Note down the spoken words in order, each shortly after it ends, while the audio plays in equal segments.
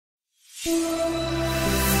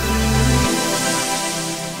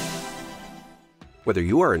Whether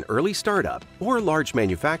you are an early startup or a large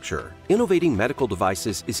manufacturer, innovating medical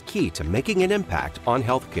devices is key to making an impact on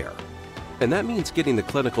healthcare. And that means getting the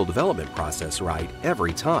clinical development process right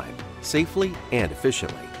every time, safely and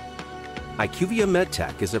efficiently. IQVIA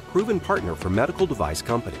MedTech is a proven partner for medical device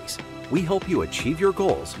companies. We help you achieve your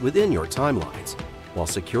goals within your timelines while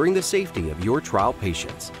securing the safety of your trial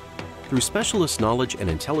patients. Through specialist knowledge and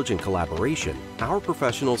intelligent collaboration, our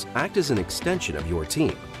professionals act as an extension of your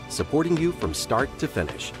team, supporting you from start to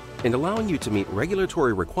finish and allowing you to meet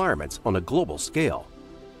regulatory requirements on a global scale.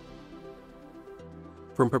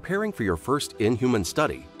 From preparing for your first in-human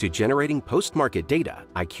study to generating post-market data,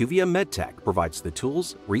 IQVIA MedTech provides the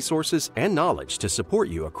tools, resources, and knowledge to support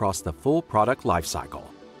you across the full product lifecycle.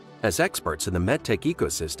 As experts in the medtech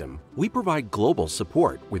ecosystem, we provide global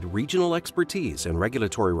support with regional expertise in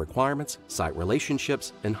regulatory requirements, site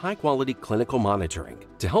relationships, and high-quality clinical monitoring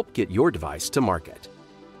to help get your device to market.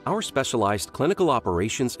 Our specialized clinical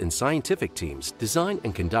operations and scientific teams design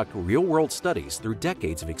and conduct real-world studies through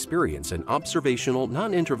decades of experience in observational,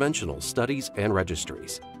 non-interventional studies and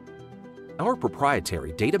registries. Our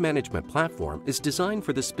proprietary data management platform is designed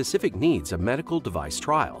for the specific needs of medical device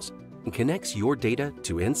trials and connects your data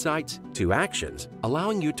to insights, to actions,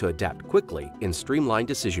 allowing you to adapt quickly in streamlined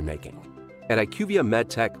decision-making. At IQVIA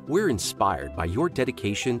MedTech, we're inspired by your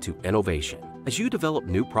dedication to innovation. As you develop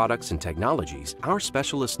new products and technologies, our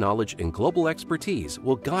specialist knowledge and global expertise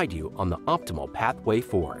will guide you on the optimal pathway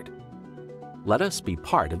forward. Let us be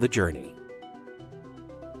part of the journey.